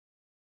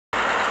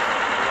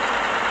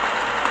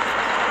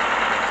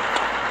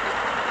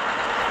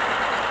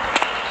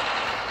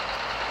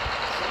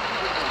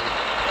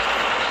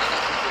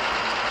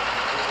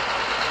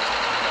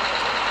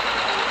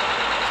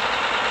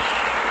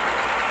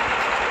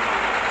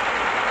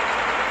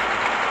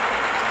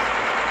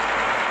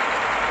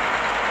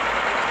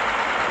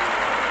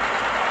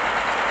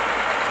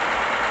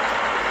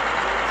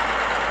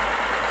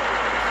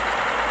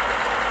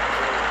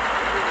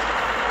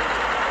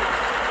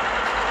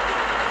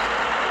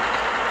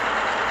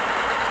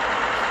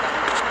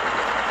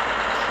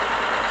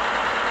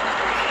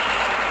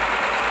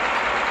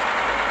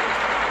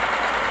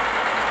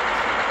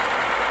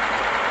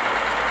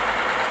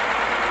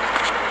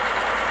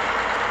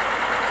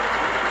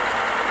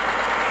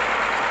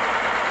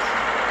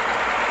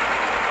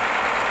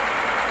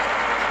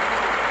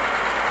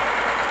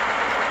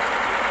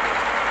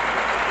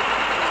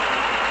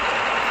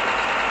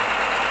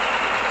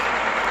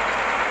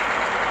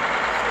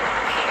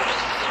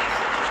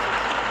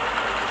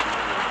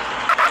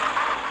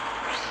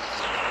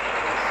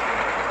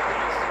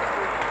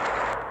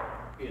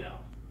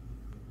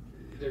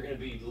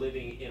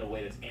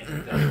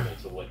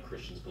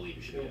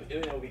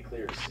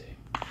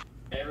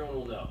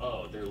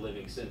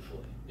living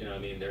sinfully. You know what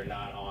I mean? They're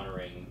not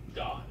honoring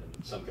God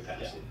in some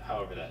capacity,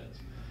 however that is.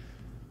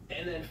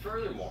 And then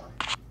furthermore,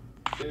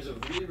 there's a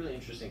really, really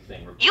interesting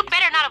thing. Where you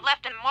better not have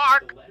left a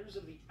mark. The letters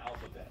of the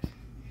alphabet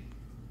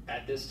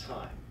at this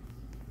time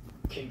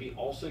can be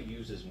also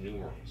used as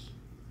numerals.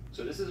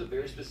 So this is a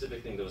very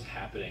specific thing that was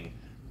happening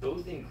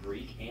both in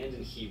Greek and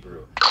in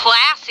Hebrew.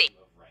 Classy.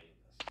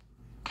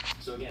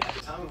 So again, at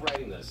the time of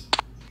writing this,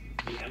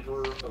 the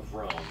emperor of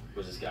Rome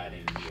was this guy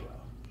named Nero.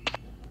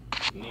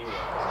 Nero was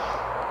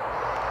not.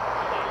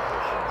 He hated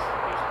Christians.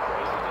 He was a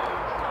crazy dude.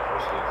 He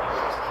persecuted people.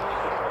 He was killing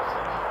people all the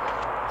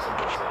time. Some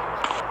people say he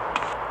was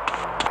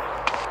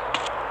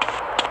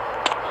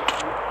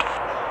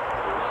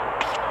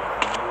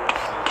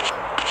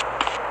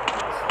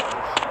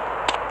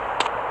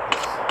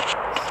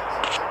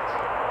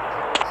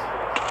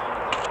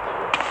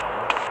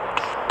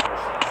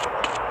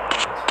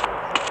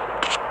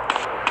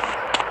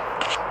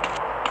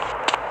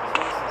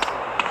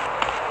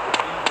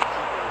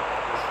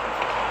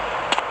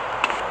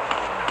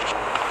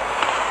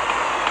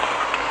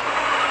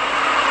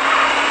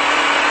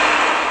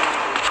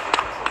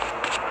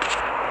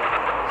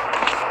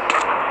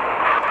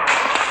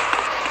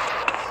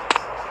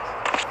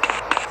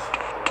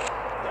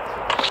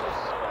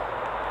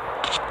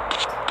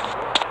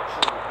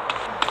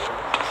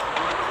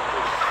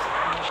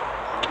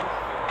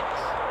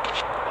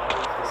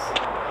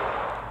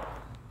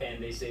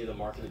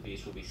of the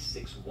beast will be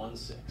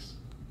 616.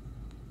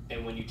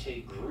 And when you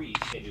take Greek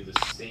and do the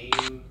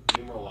same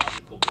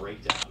numerological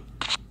breakdown,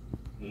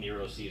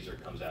 Nero Caesar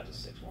comes out to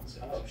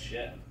 616. Oh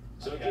shit.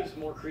 So it gives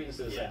more credence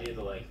to this idea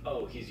that, like,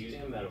 oh, he's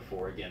using a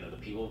metaphor again that the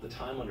people of the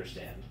time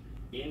understand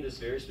in this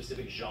very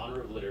specific genre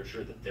of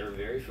literature that they're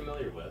very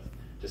familiar with,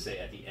 to say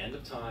at the end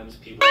of times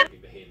people are going to be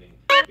behaving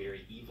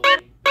very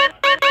evilly,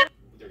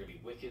 they're going to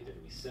be wicked, they're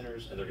going to be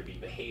sinners, and they're going to be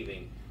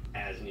behaving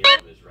as Nero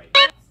is right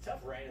now. It's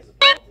tough reign as a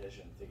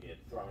politician to get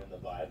thrown in the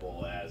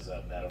Bible as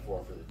a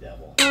metaphor for the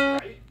devil.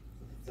 Right?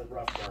 It's a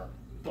rough term.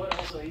 But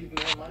also, he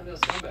might have been a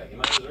scumbag. He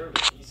might have deserved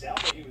it. He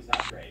sounds like he was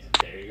not great.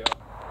 There you go.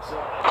 So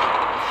I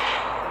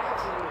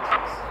think it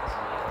makes sense.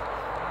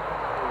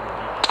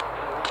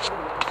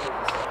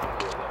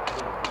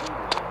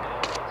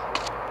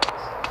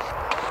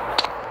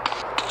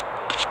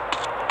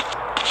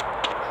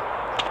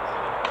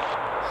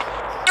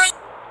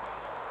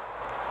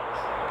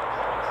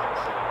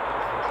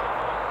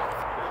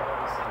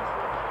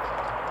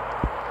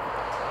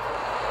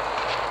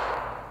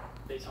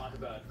 They talk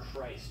about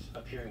Christ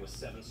appearing with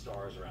 7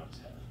 stars around his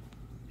head.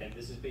 And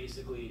this is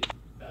basically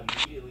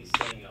immediately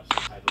setting up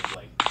some type of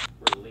like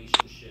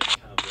relationship,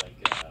 kind of like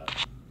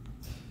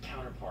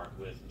counterpart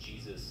with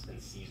Jesus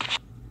and Caesar,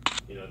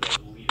 you know,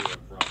 the leader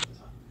of Rome at the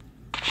time.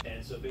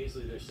 And so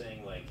basically they're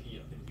saying, like,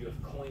 you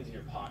have coins in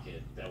your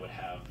pocket that would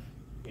have,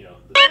 you know,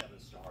 the 7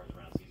 stars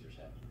around Caesar's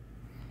head.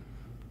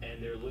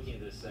 And they're looking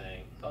at this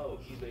saying, oh,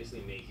 he's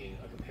basically making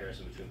a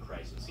comparison between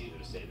Christ and Caesar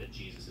to say that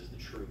Jesus is the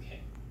true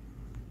king.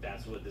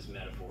 That's what this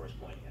metaphor is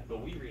pointing at.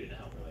 But we read it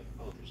now, we're like,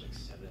 oh, there's like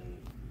 7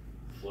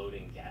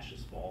 floating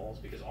gaseous balls,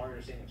 because our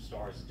understanding of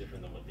stars is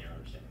different than what their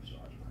understanding of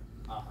stars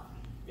were.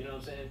 You know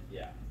what I'm saying?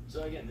 Yeah.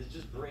 So again, this is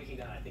just breaking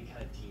down, I think,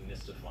 kind of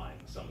demystifying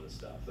some of the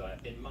stuff.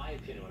 In my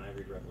opinion, when I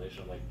read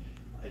Revelation, I'm like,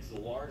 it's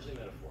largely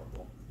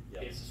metaphorical.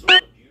 Yep. It's sort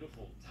of a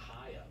beautiful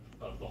tie-up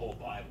of the whole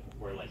Bible,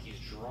 where like he's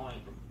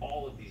drawing from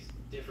all of these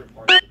different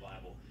parts of the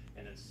Bible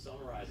and then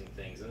summarizing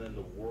things, and then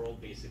the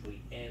world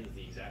basically ends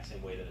the exact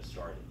same way that it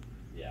started.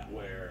 Yeah.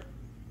 Where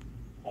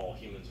all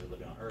humans are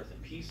living on earth in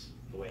peace,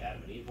 the way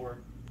Adam and Eve were.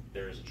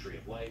 There is a tree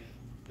of life,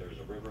 there is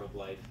a river of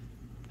life,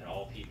 and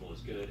all people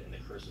is good, and the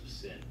curse of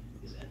sin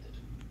is ended.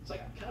 It's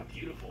like kind of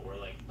beautiful, where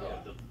like, oh,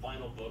 the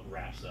final book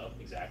wraps up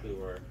exactly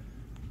where,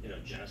 you know,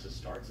 Genesis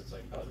starts. It's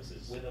like, oh, this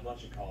is with a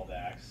bunch of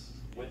callbacks,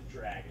 with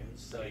dragons,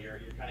 so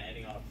you're kind of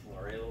ending on a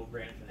flurry, a little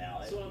grand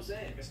finale. That's what I'm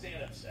saying. Like a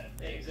stand-up set.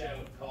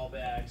 Exactly.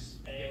 Callbacks,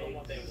 give them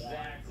what they want.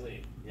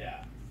 Exactly.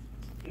 Yeah.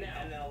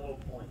 Now, and then a little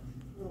point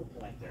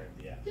there at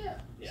the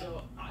end. Yeah.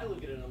 So I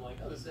look at it and I'm like,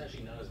 oh, this is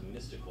actually not as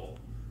mystical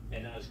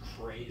and not as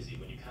crazy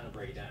when you kind of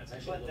break it down. It's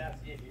actually. But that's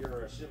if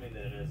you're assuming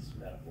that it is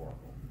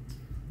metaphorical,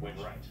 which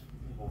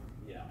people,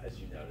 you know, as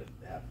you noted,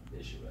 have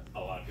issue with. A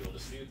lot of people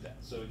dispute that.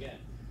 So again,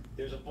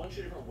 there's a bunch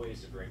of different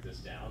ways to break this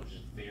down, which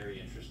is very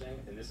interesting.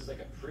 And this is like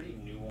a pretty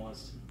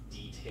nuanced,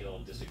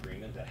 detailed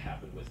disagreement that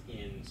happened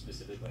within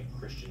specific like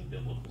Christian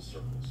biblical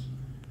circles.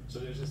 So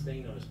there's this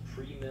thing known as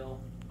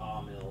pre-mill,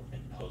 a-mill,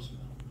 and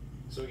post-mill.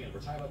 So again, we're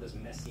talking about this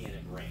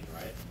messianic reign,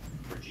 right?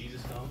 Where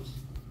Jesus comes,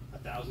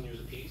 1,000 years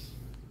of peace,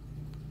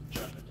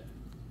 Judgment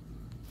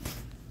Day.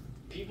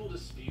 People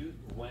dispute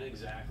when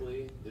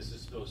exactly this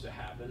is supposed to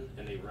happen,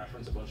 and they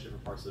reference a bunch of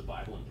different parts of the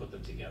Bible and put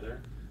them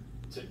together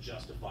to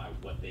justify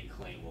what they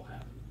claim will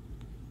happen.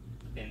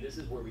 And this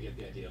is where we get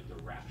the idea of the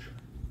rapture.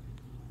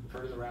 You've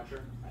heard of the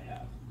rapture? I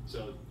have.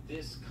 So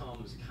this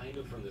comes kind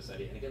of from this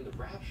idea. And again, the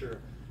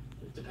rapture,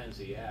 it depends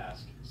who you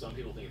ask. Some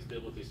people think it's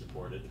biblically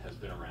supported, has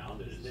been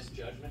around. Is this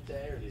Judgment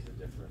Day, or these are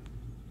different?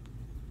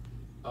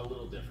 a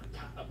little different.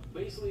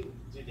 Basically,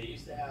 Dude, they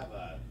used to have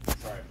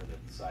sorry for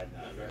the side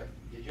note.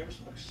 Did you ever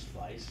smoke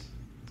spice?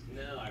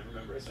 no, I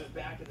remember This was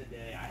back in the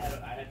day. I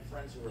had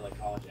friends who were like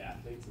college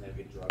athletes, and they would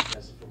get drug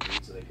tested for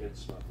weed, so they couldn't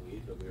smoke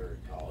weed. But we were in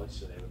college,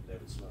 so they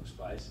would smoke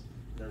spice.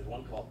 And there was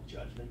one called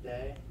Judgment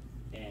Day,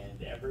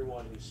 and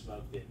everyone who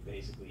smoked it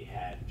basically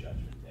had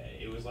Judgment Day.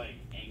 It was like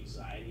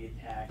anxiety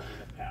attack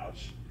in a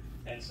pouch.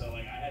 And so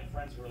like I had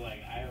friends who were like,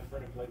 I have a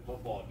friend who played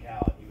football at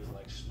Cal, and he was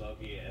like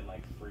smoking it and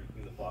like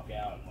freaking the fuck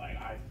out. And like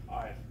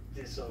I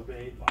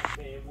disobeyed my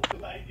family.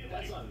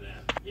 that's on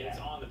them. Yeah. It's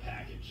on the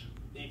package.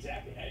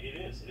 Exactly. It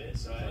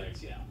is. So Like,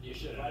 it's, you know, you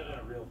should it might have been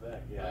a real thing.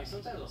 Yeah. Like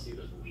sometimes I'll see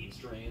those weed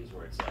strains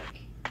where it's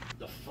like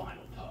the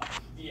final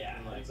puff. Yeah.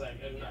 And, like, It's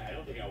like I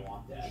don't think I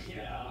want that.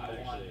 Yeah,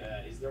 I want.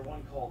 Is there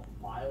one called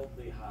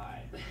mildly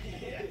high?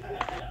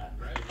 Yeah.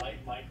 Right.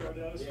 Light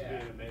microdose would be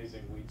Yeah. an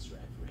amazing weed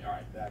strain for me. All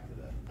right, back to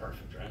the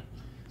Perfect, right?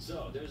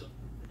 So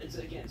it's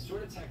again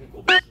sort of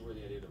technical, but this is where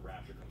the idea of the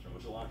rapture comes from,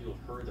 which a lot of people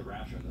have heard the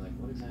rapture and they're like,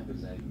 what exactly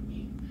does that even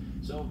mean?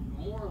 So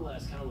more or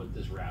less, kind of what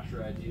this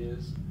rapture idea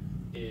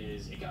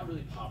is it got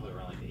really popular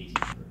around like the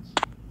 1800s.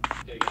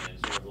 Again,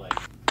 sort of like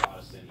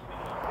Protestant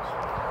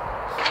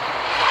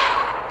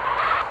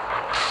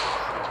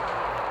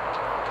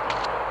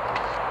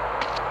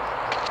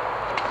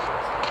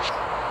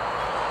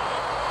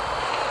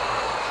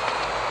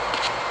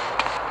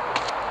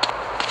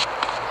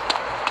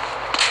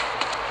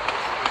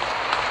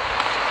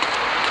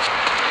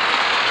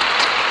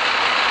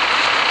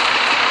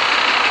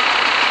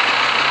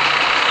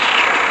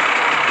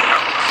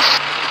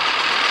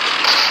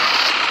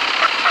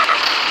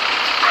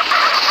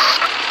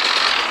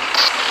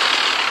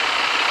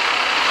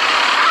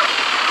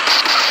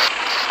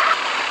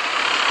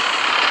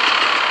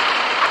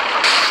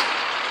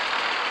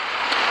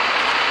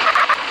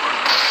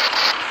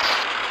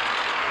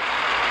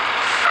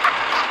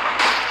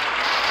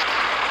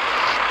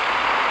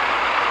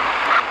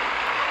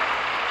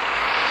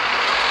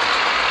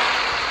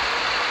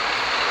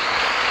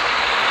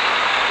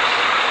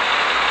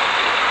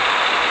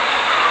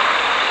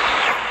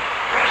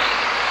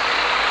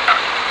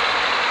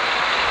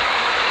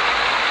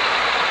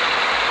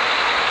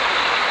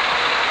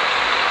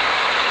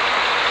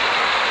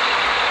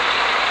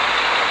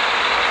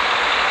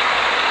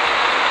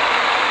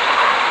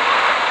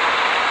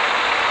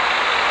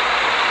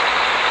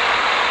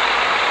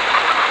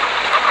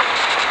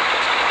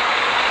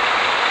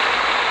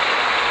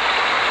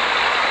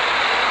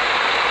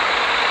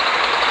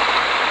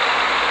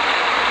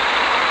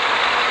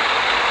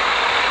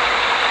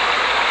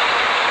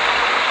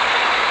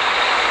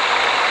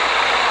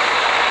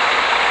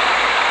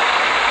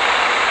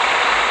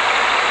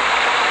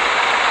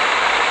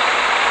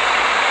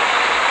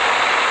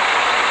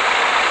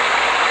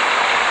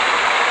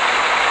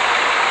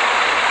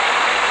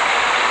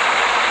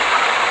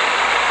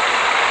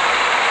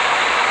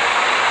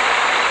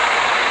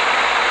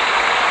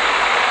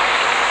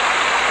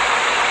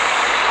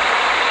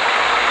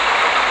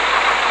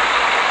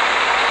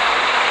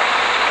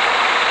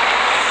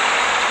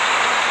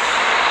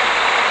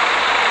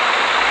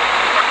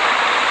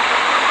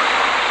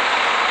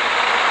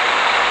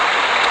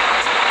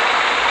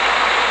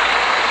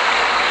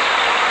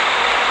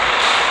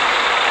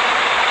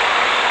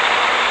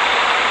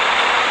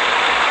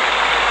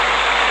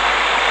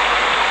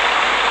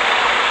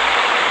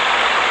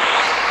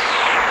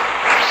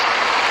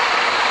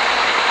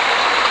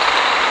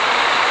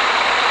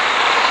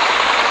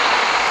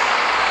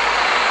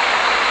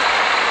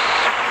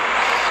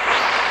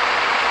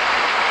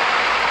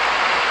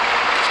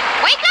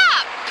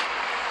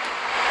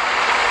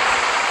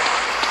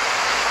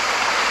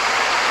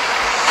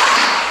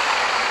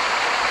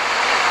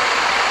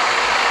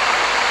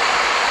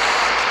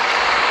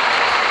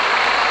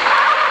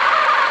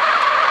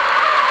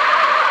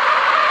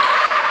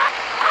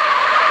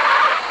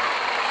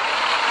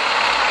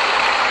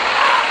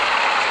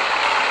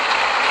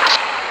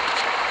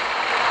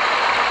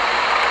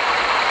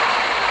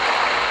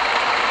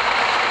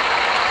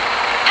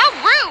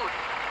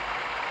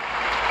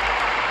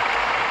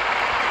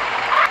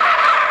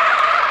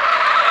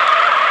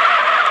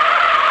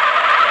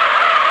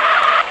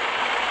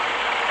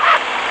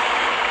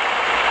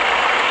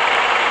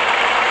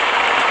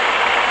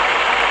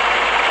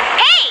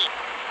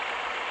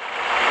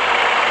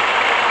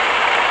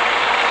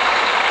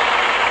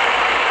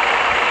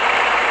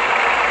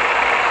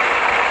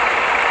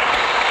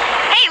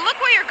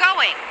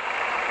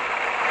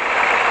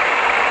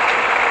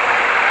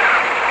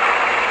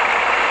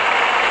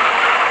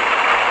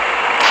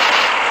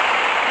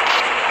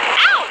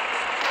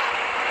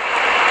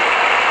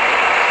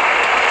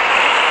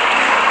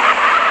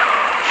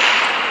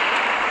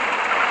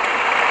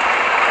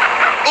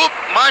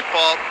my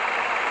fault.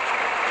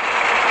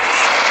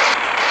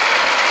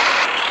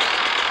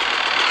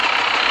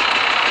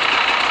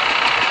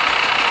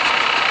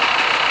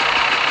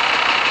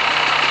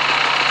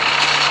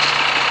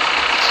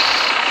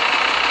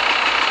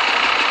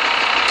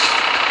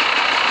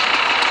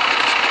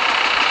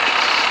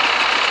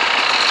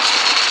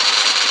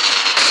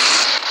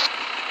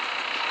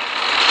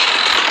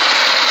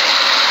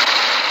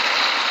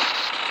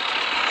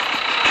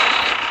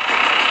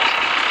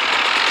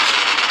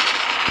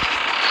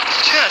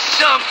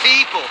 some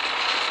people.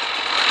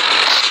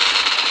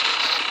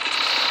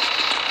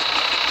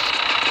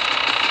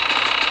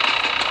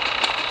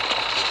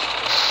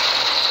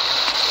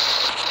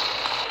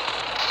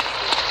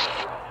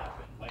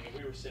 Like if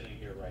we were sitting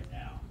here right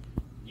now,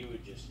 you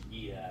would just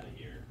eat out of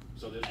here.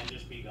 So and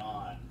just be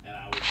gone, and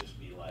I would just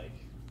be like,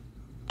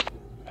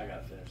 I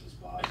gotta finish this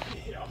podcast.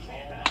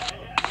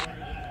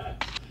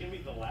 Give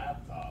me the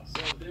laptop.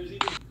 So there's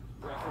even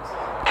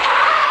references